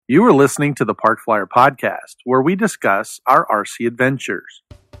You are listening to the Park Flyer Podcast, where we discuss our RC adventures.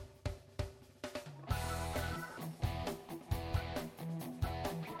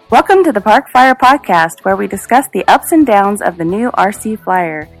 Welcome to the Park Flyer Podcast, where we discuss the ups and downs of the new RC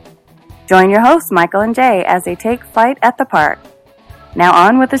Flyer. Join your hosts, Michael and Jay, as they take flight at the park. Now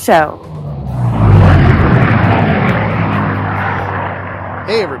on with the show.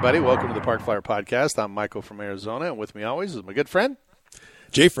 Hey everybody, welcome to the Park Flyer Podcast. I'm Michael from Arizona, and with me always is my good friend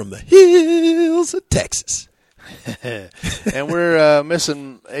Jay from the hills of Texas. And we're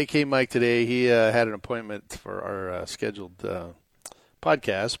missing AK Mike today. He had an appointment for our scheduled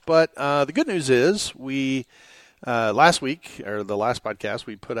podcast. But the good news is we last week, or the last podcast,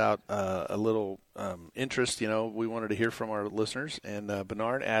 we put out a little interest. You know, we wanted to hear from our listeners, and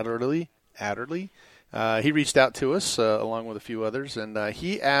Bernard Adderley, he reached out to us along with a few others, and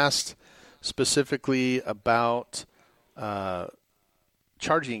he asked specifically about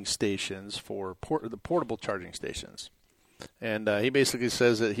charging stations for the portable charging stations. And he basically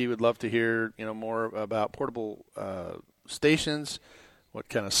says that he would love to hear, more about portable stations, what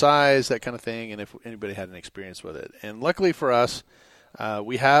kind of size, that kind of thing, and if anybody had an experience with it. And luckily for us,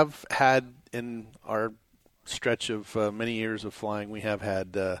 we have had in our stretch of many years of flying, we have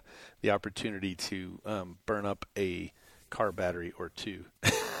had the opportunity to burn up a car battery or two,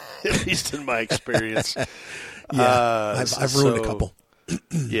 at least in my experience. I've ruined a couple.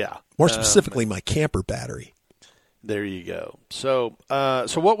 Yeah. More specifically, my camper battery. There you go. So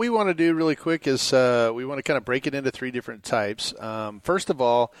what we want to do really quick is we want to kind of break it into three different types. First of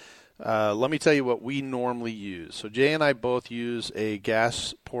all, let me tell you what we normally use. So Jay and I both use a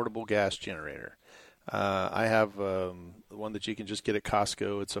portable gas generator. I have one that you can just get at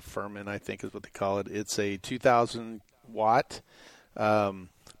Costco. It's a Furman, I think is what they call it. It's a 2,000 watt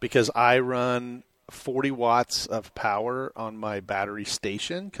because I run 40 watts of power on my battery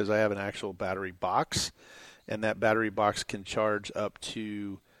station because I have an actual battery box, and that battery box can charge up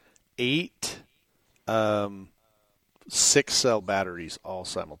to 8 6-cell batteries all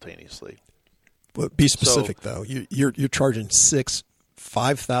simultaneously. But be specific, though. You're charging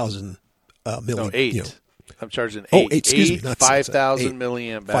 5,000 milliamp. No, 8. I'm charging 8. Oh, 8, excuse me, not 5,000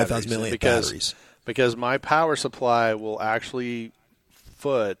 milliamp batteries. 5,000 milliamp batteries. Because my power supply will actually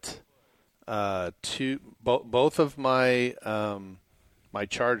foot both of my my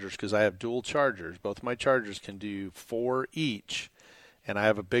chargers, because I have dual chargers. Both of my chargers can do 4 each, and I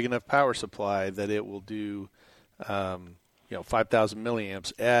have a big enough power supply that it will do 5,000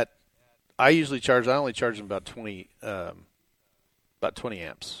 milliamps. I only charge them about 20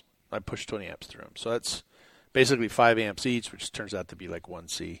 amps. I push 20 amps through them, so that's basically 5 amps each, which turns out to be like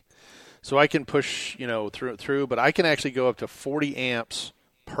 1C. So I can push through, but I can actually go up to 40 amps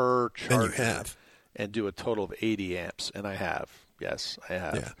per charger. And you have. And do a total of 80 amps, and I have. Yes, I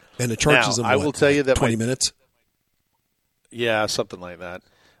have. Yeah. And it charges them, I will tell you that 20 minutes? Yeah, something like that.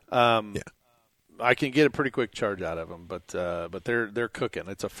 Yeah. I can get a pretty quick charge out of them, but they're cooking.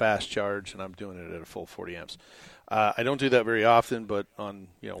 It's a fast charge, and I'm doing it at a full 40 amps. I don't do that very often, but on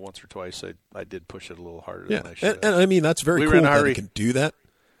once or twice, I did push it a little harder than I should. And I mean, that's very cool that it can do that,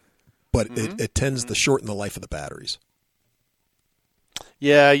 but it tends to shorten the life of the batteries.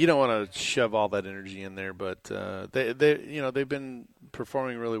 Yeah, you don't want to shove all that energy in there, but they've been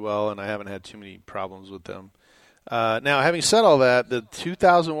performing really well, and I haven't had too many problems with them. Now, having said all that, the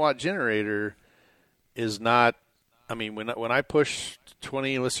 2,000 watt generator is not. I mean, when I push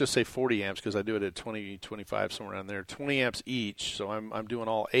 20, let's just say 40 amps, because I do it at 20, 25, somewhere around there, 20 amps each. So I'm doing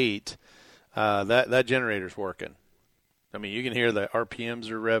all 8. That generator's working. I mean, you can hear the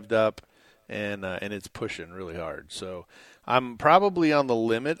RPMs are revved up, and it's pushing really hard. So I'm probably on the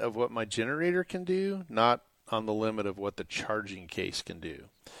limit of what my generator can do, not on the limit of what the charging case can do.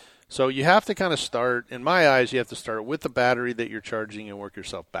 So you have to kind of start, in my eyes, you have to start with the battery that you're charging and work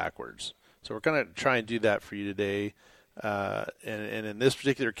yourself backwards. So we're going to try and do that for you today. And in this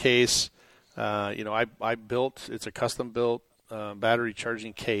particular case, I built, it's a custom built battery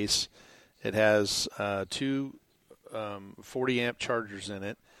charging case. It has 2 40 amp chargers in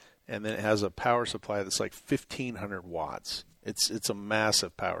it. And then it has a power supply that's like 1,500 watts. It's a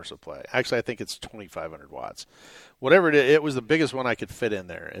massive power supply. Actually, I think it's 2,500 watts. Whatever it is, it was the biggest one I could fit in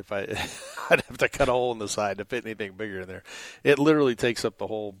there. If I'd have to cut a hole in the side to fit anything bigger in there. It literally takes up the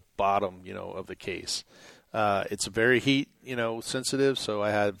whole bottom, of the case. It's very heat, sensitive. So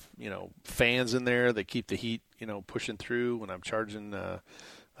I have, fans in there that keep the heat, pushing through when I'm charging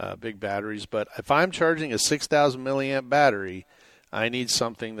big batteries. But if I'm charging a 6,000 milliamp battery, I need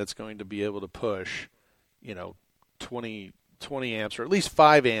something that's going to be able to push, 20 amps or at least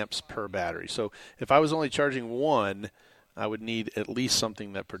 5 amps per battery. So if I was only charging one, I would need at least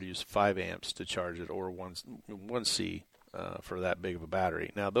something that produced 5 amps to charge it, or 1C for that big of a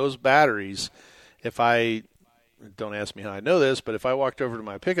battery. Now, those batteries, don't ask me how I know this, but if I walked over to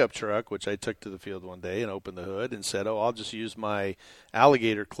my pickup truck, which I took to the field one day and opened the hood and said, I'll just use my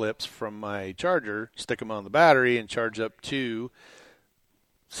alligator clips from my charger, stick them on the battery, and charge up to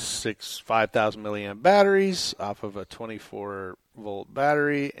 5,000 milliamp batteries off of a 24-volt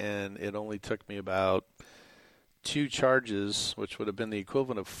battery, and it only took me about 2 charges, which would have been the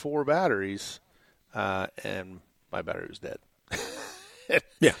equivalent of 4 batteries, and my battery was dead.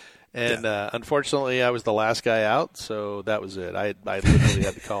 Yeah. And unfortunately, I was the last guy out, so that was it. I literally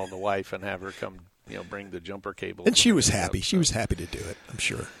had to call the wife and have her come, bring the jumper cable. And she was happy. She was happy to do it, I'm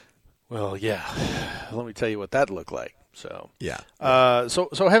sure. Well, yeah. Let me tell you what that looked like. So yeah.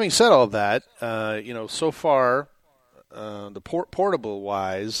 So having said all that, so far, the portable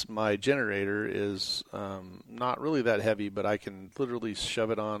wise, my generator is not really that heavy, but I can literally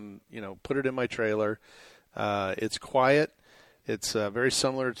shove it on, put it in my trailer. It's quiet. It's very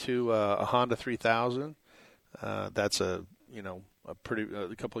similar to a Honda 3000. That's a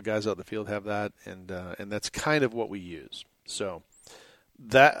couple of guys out in the field have that, and that's kind of what we use. So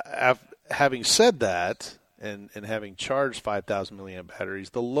that, having said that, and having charged 5,000 milliamp batteries,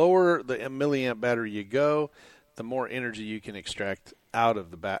 the lower the milliamp battery you go, the more energy you can extract out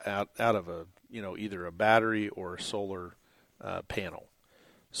of out of a either a battery or a solar panel.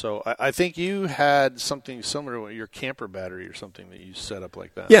 So I think you had something similar to your camper battery or something that you set up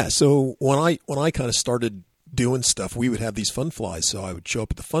like that. Yeah. So when I kind of started doing stuff, we would have these fun flies. So I would show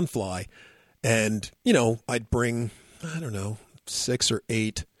up at the fun fly, and I'd bring 6 or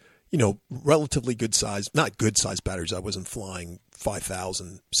 8, relatively good size, not good size batteries. I wasn't flying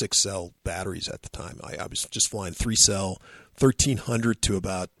 5,000 6-cell batteries at the time. I was just flying 3-cell, 1,300 to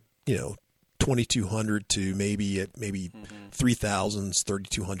about 2,200 to maybe 3,000s,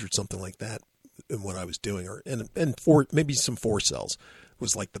 3,200, something like that, in what I was doing, and 4, maybe some 4 cells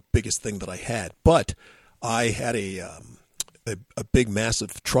was like the biggest thing that I had. But I had a big,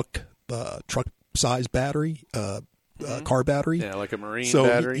 massive truck size battery, car battery. Yeah, like a marine So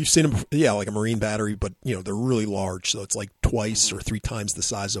battery. you've seen them, like a marine battery, but they're really large, so it's like twice or 3 times the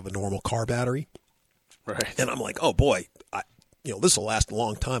size of a normal car battery. Right. And I'm like, oh boy, this will last a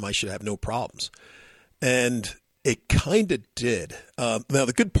long time. I should have no problems. And it kind of did. Now,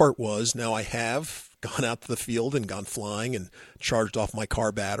 the good part was now I have gone out to the field and gone flying and charged off my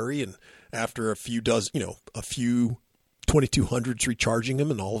car battery. And after a few 2,200s recharging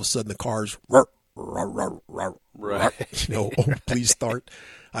them, and all of a sudden the car's, right. Please start.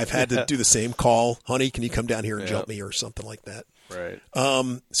 I've had to do the same call. Honey, can you come down here and jump me, or something like that? Right.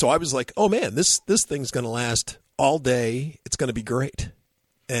 So I was like, oh man, this thing's going to last all day. It's going to be great.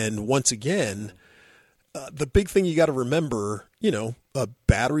 And once again, the big thing you got to remember, a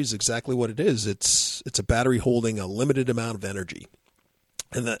battery is exactly what it is. It's a battery holding a limited amount of energy.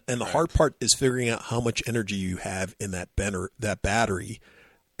 And the hard part is figuring out how much energy you have in that battery,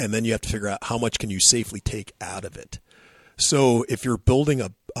 and then you have to figure out how much can you safely take out of it. So if you're building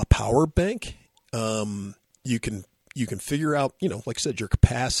a power bank, you can figure out, like I said, your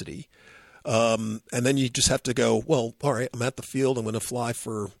capacity. And then you just have to go, well, all right, I'm at the field. I'm going to fly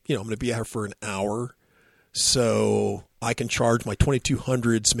for, I'm going to be out here for an hour. So I can charge my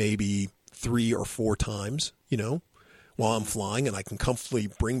 2,200s maybe 3 or 4 times, while I'm flying, and I can comfortably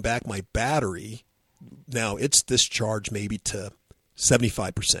bring back my battery. Now it's discharged maybe to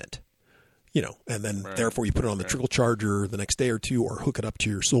 75%, and then therefore you put it on the trickle charger the next day or two, or hook it up to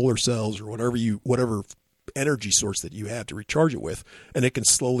your solar cells or whatever energy source that you have to recharge it with, and it can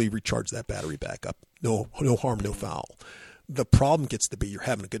slowly recharge that battery back up. No harm, no foul. The problem gets to be you're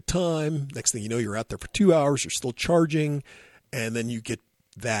having a good time. Next thing you know, you're out there for 2 hours, you're still charging, and then you get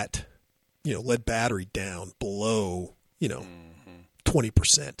that, lead battery down below,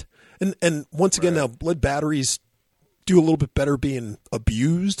 20%. And once again, now lead batteries do a little bit better being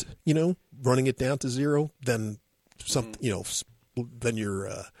abused, running it down to 0 than than your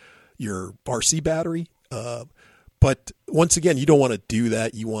RC battery. But once again, you don't want to do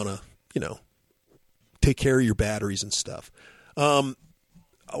that. You want to, take care of your batteries and stuff.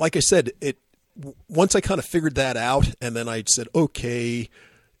 Like I said, once I kind of figured that out, and then I said, okay,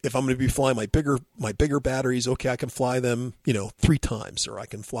 if I'm going to be flying my bigger batteries, okay, I can fly them, 3 times, or I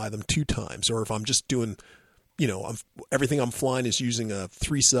can fly them 2 times, or if I'm just doing, everything I'm flying is using a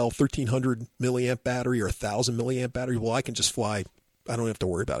 3-cell 1,300 milliamp battery or 1,000 milliamp battery. Well, I can just fly. I don't have to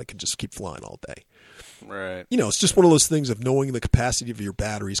worry about it. I can just keep flying all day. Right. It's just one of those things of knowing the capacity of your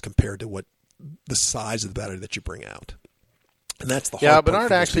batteries compared to what the size of the battery that you bring out. And that's the hard part.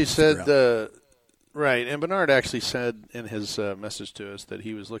 Bernard actually said Right, and Bernard actually said in his message to us that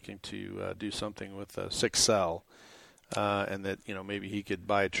he was looking to do something with a 6-cell, and that maybe he could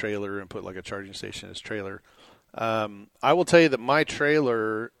buy a trailer and put like a charging station in his trailer. I will tell you that my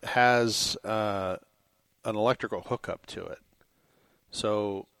trailer has an electrical hookup to it,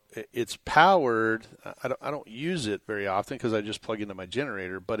 so it's powered. I don't use it very often because I just plug into my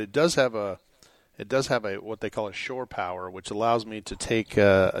generator, but it does have a what they call a shore power, which allows me to take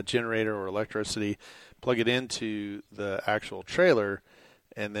a generator or electricity, plug it into the actual trailer,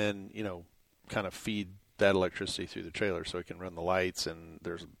 and then kind of feed that electricity through the trailer so it can run the lights, and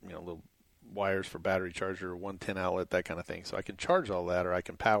there's little wires for battery charger, 110 outlet, that kind of thing. So I can charge all that, or I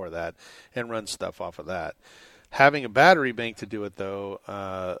can power that and run stuff off of that. Having a battery bank to do it, though,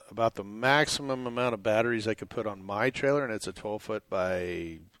 about the maximum amount of batteries I could put on my trailer, and it's a 12-foot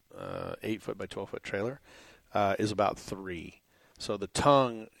by 8-foot by 12-foot trailer, is about 3. So the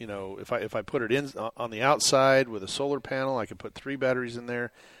tongue, if I put it in on the outside with a solar panel, I could put 3 batteries in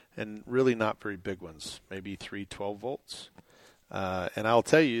there, and really not very big ones, maybe 3 12 volts. And I'll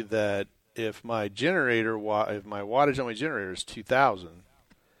tell you that if my wattage on my generator is 2,000,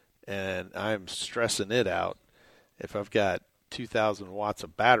 and I'm stressing it out, if I've got 2,000 watts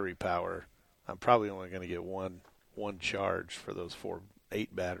of battery power, I'm probably only going to get one charge for those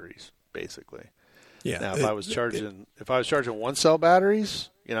 8 batteries, basically. Yeah. Now, if I was charging 1-cell batteries,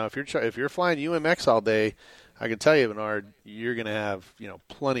 if you're flying UMX all day, I can tell you, Bernard, you're going to have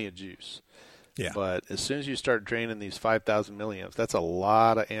plenty of juice. Yeah. But as soon as you start draining these 5,000 milliamps, that's a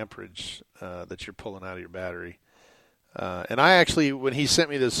lot of amperage that you're pulling out of your battery. And I actually, when he sent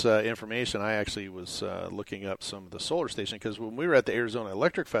me this information, I actually was looking up some of the solar station, because when we were at the Arizona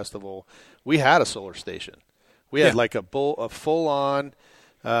Electric Festival, we had a solar station. We had like a full-on,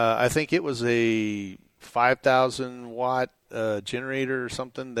 I think it was a 5,000 watt generator or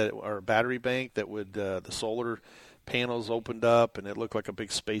something, or a battery bank that would the solar panels opened up, and it looked like a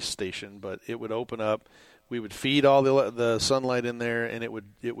big space station, but it would open up. We would feed all the sunlight in there, and it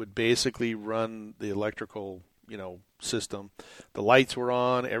would basically run the electrical system. The lights were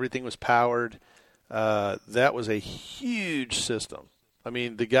on, everything was powered. That was a huge system. I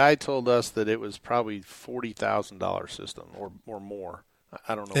mean, the guy told us that it was probably $40,000 system or more.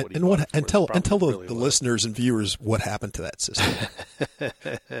 I don't know what he tell the listeners and viewers what happened to that system.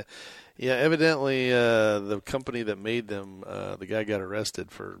 Yeah, evidently the company that made them, the guy got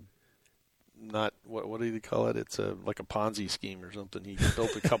arrested for not what did he call it? It's like a Ponzi scheme or something. He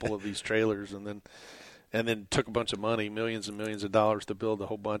built a couple of these trailers and then took a bunch of money, millions and millions of dollars to build a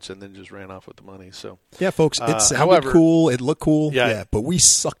whole bunch, and then just ran off with the money. So yeah, folks, it sounded cool, it looked cool, yeah, but we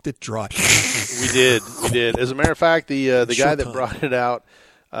sucked it dry. We did. As a matter of fact, the guy that brought it out,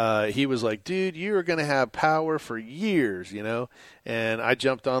 he was like, dude, you are going to have power for years, And I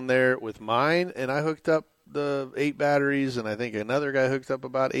jumped on there with mine, and I hooked up the 8 batteries, and I think another guy hooked up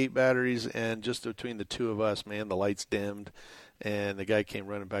about 8 batteries, and just between the two of us, man, the lights dimmed. And the guy came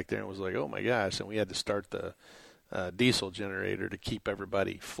running back there and was like, oh, my gosh. And we had to start the diesel generator to keep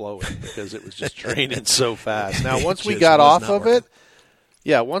everybody flowing because it was just draining so fast. Now, once we got off of it,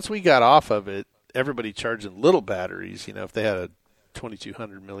 everybody charging little batteries, if they had a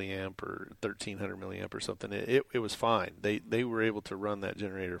 2,200 milliamp or 1,300 milliamp or something, it was fine. They were able to run that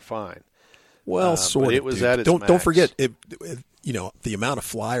generator fine. Well, sort of. It was at its max. Don't forget, the amount of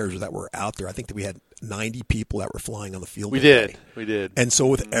flyers that were out there. I think that we had 90 people that were flying on the field. We did. And so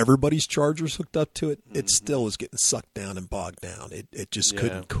with everybody's chargers hooked up to it, it still was getting sucked down and bogged down. It just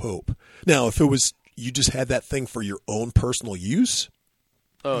couldn't cope. Now, if it was you just had that thing for your own personal use,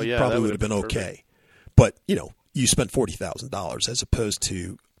 probably would have been okay. But you spent $40,000 as opposed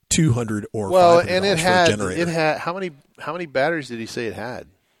to $200 or $500 and for a generator. It had how many batteries did he say it had?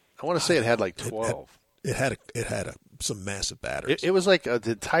 I want to say it had like 12. It had some massive batteries. It was like an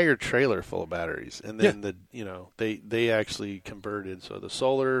entire trailer full of batteries, and then they actually converted. So the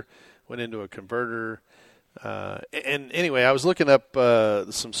solar went into a converter. And anyway, I was looking up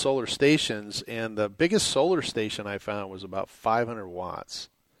some solar stations, and the biggest solar station I found was about 500 watts.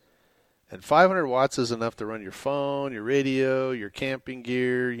 And 500 watts is enough to run your phone, your radio, your camping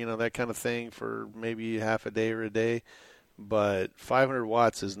gear, that kind of thing for maybe half a day or a day. But 500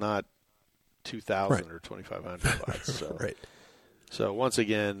 watts is not 2,000 or 2,500 watts. So. Right. So once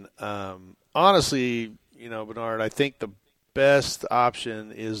again, honestly, Bernard, I think the best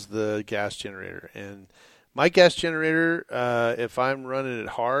option is the gas generator. And my gas generator, if I'm running it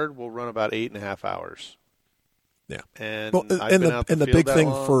hard, will run about 8.5 hours. Yeah. And the big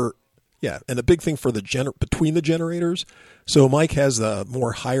thing for the between the generators. So Mike has the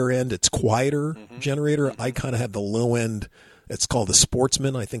more higher end, it's quieter generator. I kind of have the low end. It's called the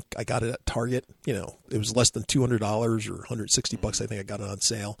Sportsman. I think I got it at Target. It was less than $200 or $160. I think I got it on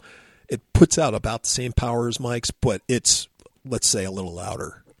sale. It puts out about the same power as Mike's, but it's, let's say, a little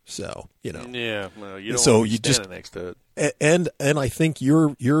louder. So, Yeah, well, you don't so want to you stand just next to it. and I think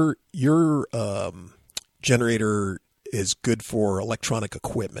your generator is good for electronic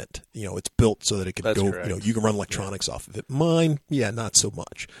equipment. It's built so that it can That's go. correct. You can run electronics off of it. Mine, not so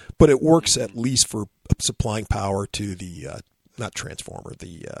much, but it works at least for supplying power to the not transformer.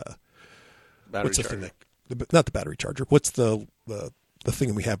 The Battery what's the charger. thing that not the battery charger? What's the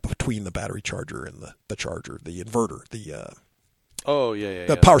thing we have between the battery charger and the charger? The inverter. The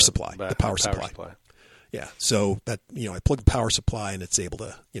power supply. The power supply. Yeah. So that I plug the power supply and it's able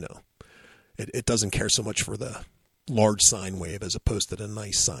to it doesn't care so much for the large sine wave as opposed to the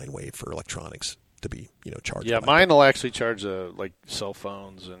nice sine wave for electronics to be charged. Yeah, mine will actually charge like cell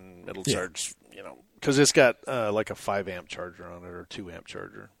phones, and it'll charge because it's got like a 5 amp charger on it or 2 amp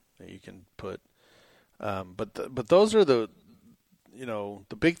charger that you can put. But those are the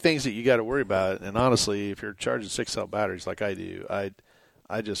the big things that you got to worry about. And honestly, if you're charging 6 cell batteries like I do, I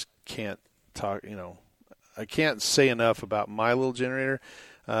just can't talk. I can't say enough about my little generator.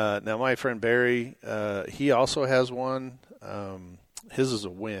 Now, my friend Barry, he also has one. His is a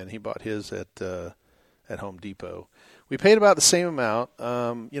Win. He bought his at Home Depot. We paid about the same amount.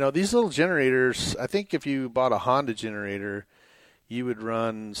 These little generators, I think if you bought a Honda generator, you would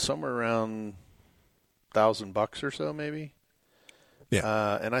run somewhere around $1,000 or so, maybe.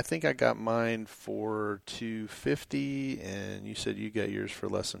 Yeah. And I think I got mine for $250, and you said you got yours for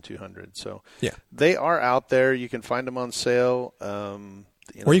less than $200. So yeah, they are out there. You can find them on sale. Or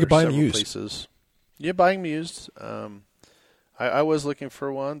you can buy them used. Places. Yeah, buying them used. I was looking for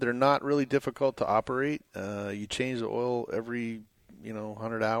one. They're not really difficult to operate. You change the oil every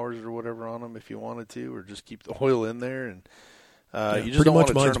 100 hours or whatever on them if you wanted to, or just keep the oil in there, and you just don't want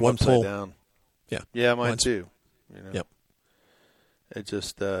to turn them upside down. Yeah, mine too. Yep. It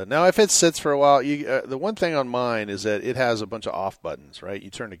just now if it sits for a while, the one thing on mine is that it has a bunch of off buttons, right? You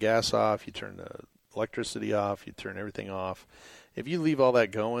turn the gas off, you turn the electricity off, you turn everything off. If you leave all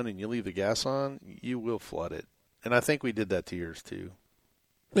that going and you leave the gas on, you will flood it. And I think we did that to yours too.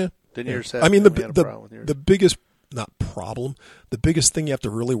 Yeah. Didn't yours have? I mean, the biggest the biggest thing you have to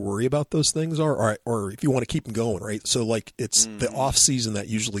really worry about those things are, or if you want to keep them going, right? So like it's the off season that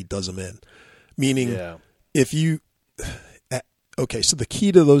usually does them in, meaning if you. Okay, so the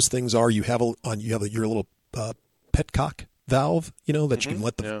key to those things are you have your little petcock valve, that you can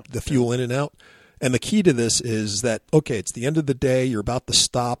let the fuel in and out. And the key to this is that it's the end of the day, you're about to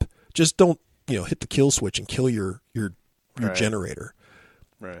stop. Just don't hit the kill switch and kill your generator.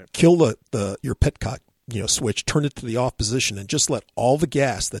 Right. Kill your petcock switch, turn it to the off position, and just let all the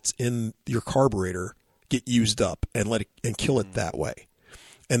gas that's in your carburetor get used up and kill it that way.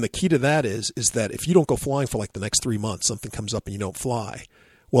 And the key to that is that if you don't go flying for like the next 3 months, something comes up and you don't fly,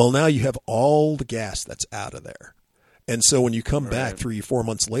 well, now you have all the gas that's out of there. And so when you come back 3 or 4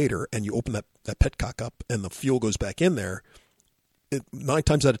 months later and you open that petcock up and the fuel goes back in there, 9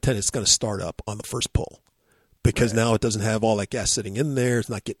 times out of 10, it's going to start up on the first pull because now it doesn't have all that gas sitting in there. It's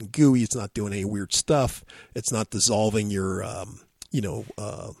not getting gooey. It's not doing any weird stuff. It's not dissolving your, what's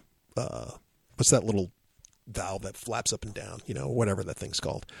that little valve that flaps up and down, whatever that thing's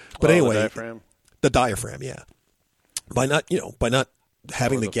called. But anyway, the diaphragm, yeah. By not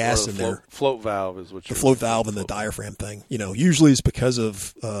having the gas in there, float valve is what the float valve and the diaphragm thing. Usually it's because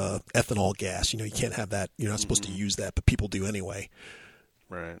of ethanol gas. You can't have that. You're not supposed to use that, but people do anyway.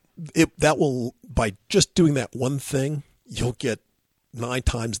 Right. That will, by just doing that one thing, you'll get 9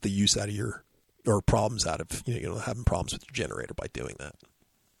 times the use out of problems out of having problems with your generator by doing that.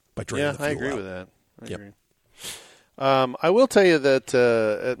 By draining the fuel I agree out. with that. I agree. I will tell you that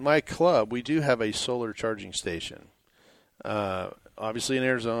at my club we do have a solar charging station. Obviously, in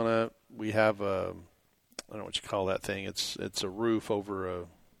Arizona, we have I don't know what you call that thing. It's a roof over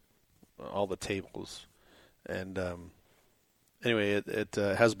all the tables, and anyway, it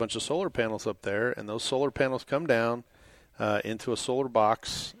has a bunch of solar panels up there, and those solar panels come down into a solar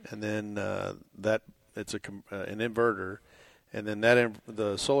box, and then it's an inverter, and then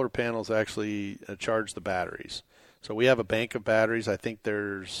the solar panels actually charge the batteries. So we have a bank of batteries. I think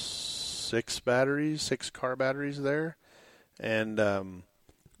there's 6 car batteries there. And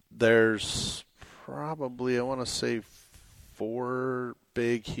there's probably, I want to say, 4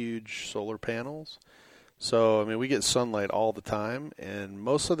 big, huge solar panels. So, I mean, we get sunlight all the time. And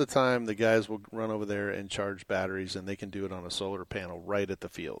most of the time, the guys will run over there and charge batteries, and they can do it on a solar panel right at the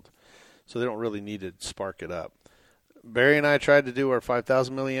field. So they don't really need to spark it up. Barry and I tried to do our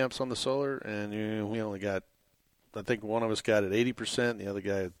 5,000 milliamps on the solar, and we only got I think one of us got at 80%. The other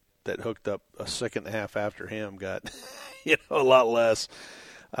guy that hooked up a second and a half after him got, a lot less.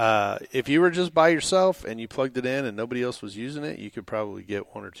 If you were just by yourself and you plugged it in and nobody else was using it, you could probably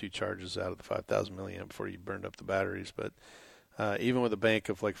get 1 or 2 charges out of the 5,000 milliamp before you burned up the batteries. But even with a bank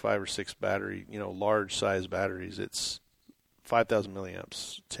of like 5 or 6 battery, large size batteries, it's 5,000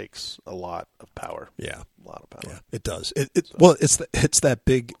 milliamps takes a lot of power. Yeah, a lot of power. Yeah, it does. Well, it's that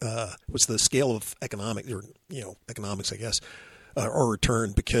big. What's the scale of economics, I guess, or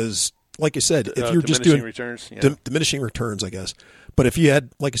return? Because, like you said, if you're just doing returns, diminishing returns, I guess. But if you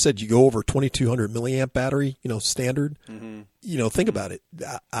had, like I said, you go over 2,200 milliamp battery, standard. Mm-hmm. Think about it.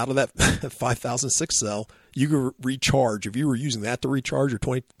 Out of that 5,006 cell, you could recharge. If you were using that to recharge your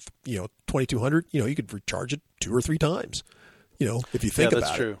 2,200, you could recharge it 2 or 3 times. If you think about it.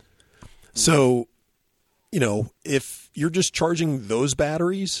 That's true. So, if you're just charging those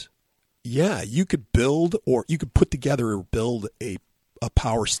batteries, you could build or you could put together or build a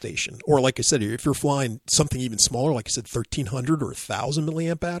power station. Or like I said, if you're flying something even smaller, like I said, 1,300 or 1,000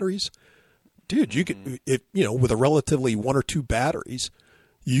 milliamp batteries, dude, you could, with a relatively 1 or 2 batteries,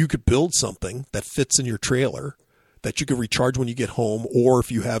 you could build something that fits in your trailer that you could recharge when you get home. Or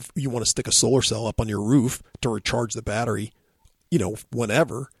if you want to stick a solar cell up on your roof to recharge the battery,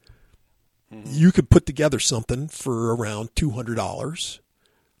 whenever, you could put together something for around $200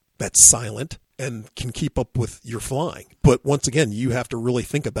 that's silent and can keep up with your flying. But once again, you have to really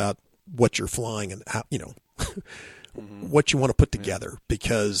think about what you're flying and how, what you want to put together.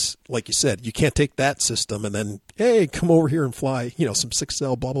 Because, like you said, you can't take that system and then, hey, come over here and fly, some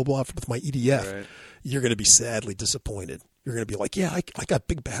 6L blah, blah, blah with my EDF. Right. You're going to be sadly disappointed. You're going to be like, I got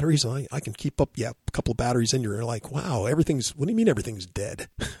big batteries. I can keep up, a couple of batteries in. You're like, wow, what do you mean everything's dead?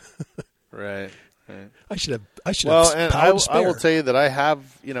 Right. I should have and power to spare. I will tell you that I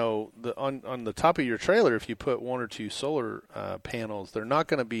have, on the top of your trailer, if you put 1 or 2 solar panels, they're not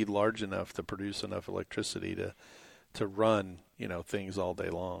going to be large enough to produce enough electricity to run, things all day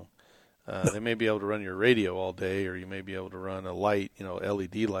long. They may be able to run your radio all day, or you may be able to run a light,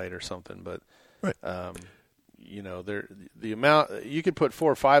 LED light or something, but right. The amount you could put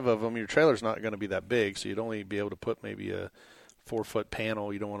 4 or 5 of them. Your trailer's not going to be that big, so you'd only be able to put maybe a 4-foot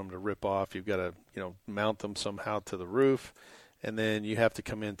panel. You don't want them to rip off. You've got to mount them somehow to the roof, and then you have to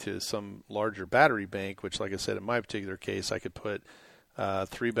come into some larger battery bank. Which, like I said, in my particular case, I could put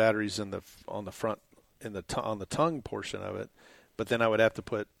 3 batteries on the front on the tongue portion of it, but then I would have to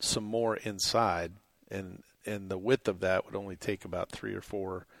put some more inside, and the width of that would only take about 3 or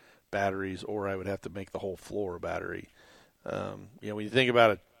 4 batteries, or I would have to make the whole floor a battery. When you think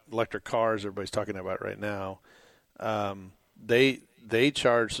about electric cars, everybody's talking about right now, they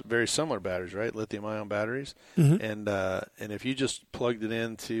charge very similar batteries, right? Lithium-ion batteries, mm-hmm. and if you just plugged it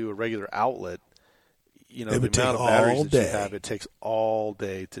into a regular outlet, the would amount take of batteries all that day. you have, it takes all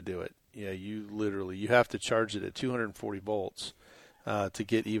day to do it. You have to charge it at 240 volts to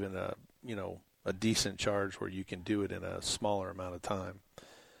get even a decent charge where you can do it in a smaller amount of time.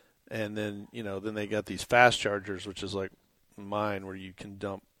 And then, then they got these fast chargers, which is like mine, where you can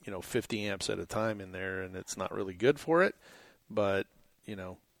dump, 50 amps at a time in there, and it's not really good for it. But,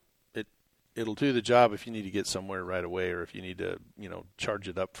 it'll do the job if you need to get somewhere right away, or if you need to, charge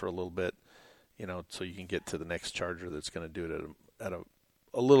it up for a little bit, so you can get to the next charger that's going to do it at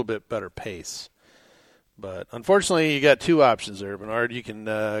a little bit better pace. But unfortunately, you got 2 options there, Bernard. You can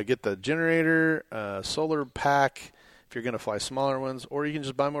get the generator, solar pack, if you're going to fly smaller ones, or you can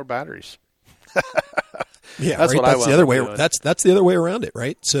just buy more batteries. Yeah, that's right. what That's the other way. doing. That's the other way around it,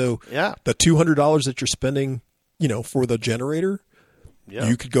 right? So yeah, the $200 that you're spending, for the generator,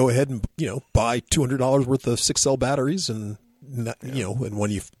 you could go ahead and buy $200 worth of 6L batteries, and and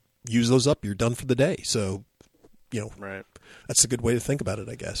when you use those up, you're done for the day. So, right. That's a good way to think about it,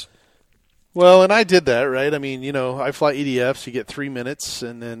 I guess. Well, and I did that, right? I mean, I fly EDFs. You get 3 minutes,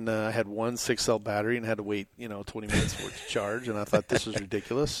 and then I had one 6L battery and had to wait, 20 minutes for it to charge. And I thought this was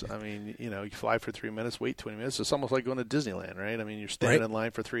ridiculous. I mean, you fly for 3 minutes, wait 20 minutes. It's almost like going to Disneyland, right? I mean, you're standing in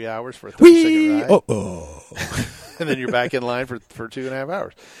line for 3 hours for a 30-second ride. Oh. And then you're back in line for 2.5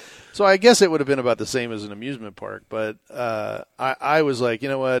 hours. So I guess it would have been about the same as an amusement park. But I was like, you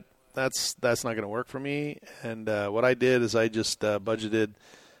know what? That's not going to work for me. And what I did is I just budgeted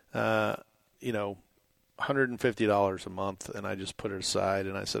 $150 a month, and I just put it aside,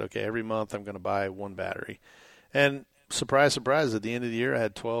 and I said, okay, every month I'm going to buy 1 battery. And surprise, surprise, at the end of the year I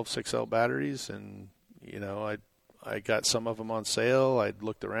had 12 6L batteries, and I got some of them on sale. I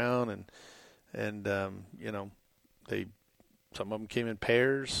looked around, and some of them came in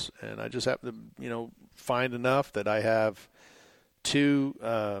pairs, and I just happened to find enough that I have 2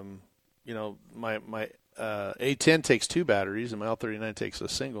 my A10 takes 2 batteries, and my L39 takes a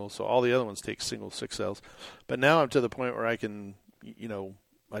single, so all the other ones take single 6 cells. But now I'm to the point where I can,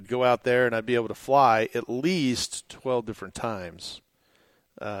 I'd go out there and I'd be able to fly at least 12 different times.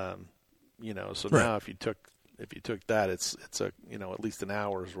 So Right. now if you took that, it's at least an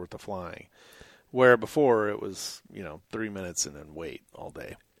hour's worth of flying, where before it was 3 minutes and then wait all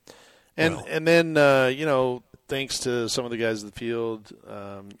day. And then thanks to some of the guys in the field,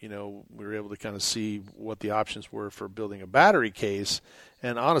 we were able to kind of see what the options were for building a battery case.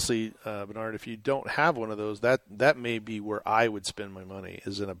 And honestly, Bernard, if you don't have one of those, that may be where I would spend my money,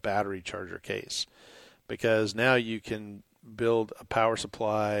 is in a battery charger case, because now you can build a power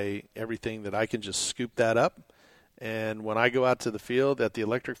supply, everything that I can just scoop that up. And when I go out to the field at the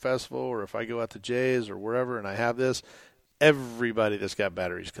electric festival, or if I go out to Jay's or wherever and I have this, everybody that's got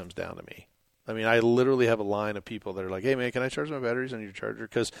batteries comes down to me. I mean, I literally have a line of people that are like, hey, man, can I charge my batteries on your charger?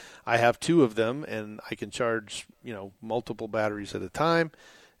 Because I have 2 of them, and I can charge, multiple batteries at a time.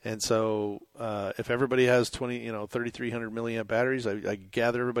 And so if everybody has 3,300 milliamp batteries, I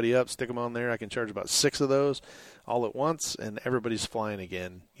gather everybody up, stick them on there. I can charge about 6 of those all at once, and everybody's flying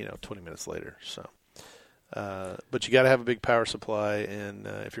again, 20 minutes later. So, but you got to have a big power supply. And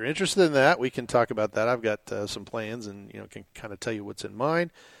if you're interested in that, we can talk about that. I've got some plans and, can kind of tell you what's in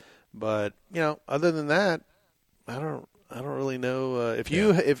mind. But, other than that, I don't really know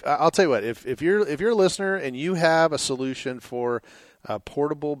if I'll tell you what, if you're a listener and you have a solution for a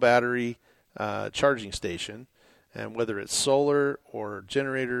portable battery charging station, and whether it's solar or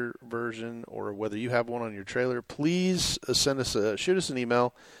generator version, or whether you have one on your trailer, please shoot us an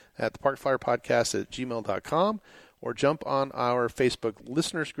email at theparkflyerpodcast@gmail.com, or jump on our Facebook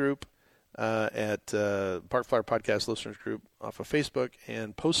listeners group at Park Flyer Podcast Listeners Group off of Facebook,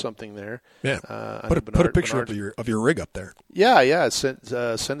 and post something there. Yeah, put a picture of your rig up there. Yeah. Send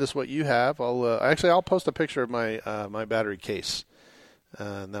us what you have. I'll post a picture of my my battery case,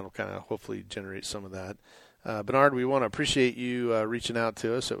 and that'll kind of hopefully generate some of that. Bernard, we want to appreciate you reaching out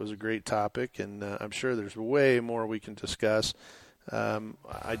to us. It was a great topic, and I'm sure there's way more we can discuss.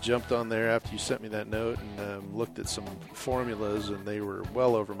 I jumped on there after you sent me that note and looked at some formulas, and they were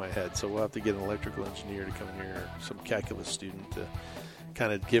well over my head. So we'll have to get an electrical engineer to come here, some calculus student to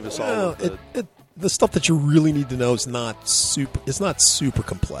kind of give us all of the stuff that you really need to know is not super. It's not super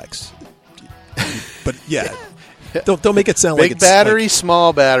complex, but yeah. Don't make it sound big like it's battery,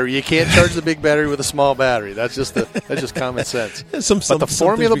 small battery. You can't charge the big battery with a small battery. That's just common sense. But the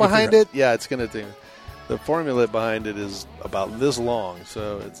formula behind it, it's going to do. The formula behind it is about this long,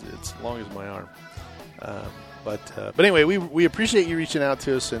 so it's long as my arm. But anyway, we appreciate you reaching out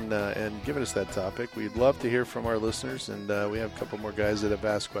to us and giving us that topic. We'd love to hear from our listeners, and we have a couple more guys that have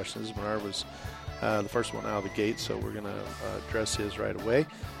asked questions. Bernard was the first one out of the gate, so we're going to address his right away.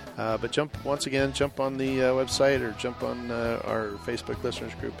 But jump on the website, or jump on our Facebook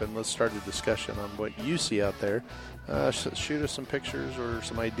listeners group, and let's start a discussion on what you see out there. Shoot us some pictures or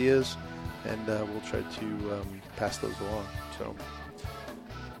some ideas, and we'll try to pass those along. So,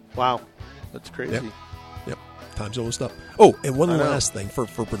 wow, that's crazy. Yep. Time's almost up. Oh, and one last thing for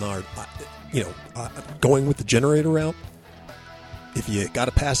Bernard. Going with the generator route, if you got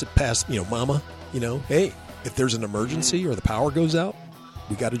to pass it past, Mama, hey, if there's an emergency or the power goes out,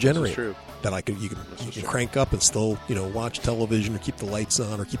 we got a generator that you can crank up and still, watch television or keep the lights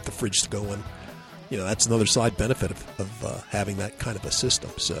on or keep the fridge going. That's another side benefit of having that kind of a system.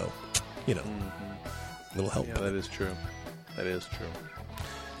 So, little help. Yeah, that is true.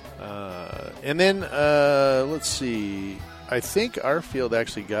 And then let's see. I think our field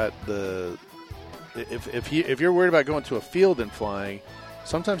actually got if you're worried about going to a field and flying,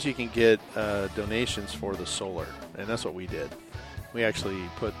 sometimes you can get donations for the solar, and that's what we did. We actually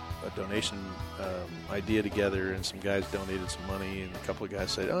put a donation idea together, and some guys donated some money, and a couple of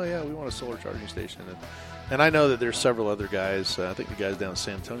guys said, oh, yeah, we want a solar charging station. And I know that there's several other guys. I think the guys down in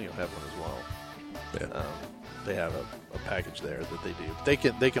San Antonio have one as well. Yeah. They have a package there that they do.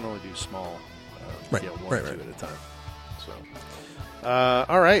 They can only do small, one or two at a time. So,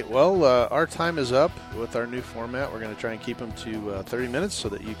 all right. Well, our time is up with our new format. We're going to try and keep them to 30 minutes so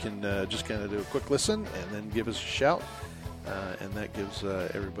that you can just kind of do a quick listen and then give us a shout. And that gives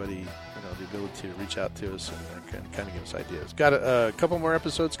everybody the ability to reach out to us and kind of give us ideas. Got a couple more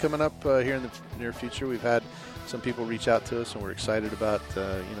episodes coming up here in the near future. We've had some people reach out to us, and we're excited about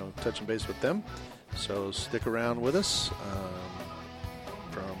touching base with them. So stick around with us.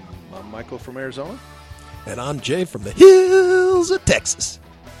 I'm Michael from Arizona. And I'm Jay from the hills of Texas.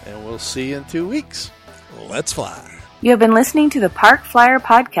 And we'll see you in 2 weeks. Let's fly. You have been listening to the Park Flyer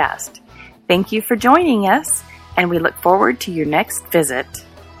Podcast. Thank you for joining us, and we look forward to your next visit.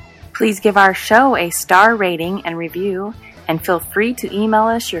 Please give our show a star rating and review, and feel free to email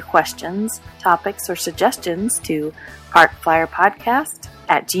us your questions, topics, or suggestions to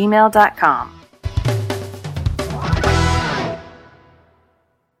parkflyerpodcast@gmail.com.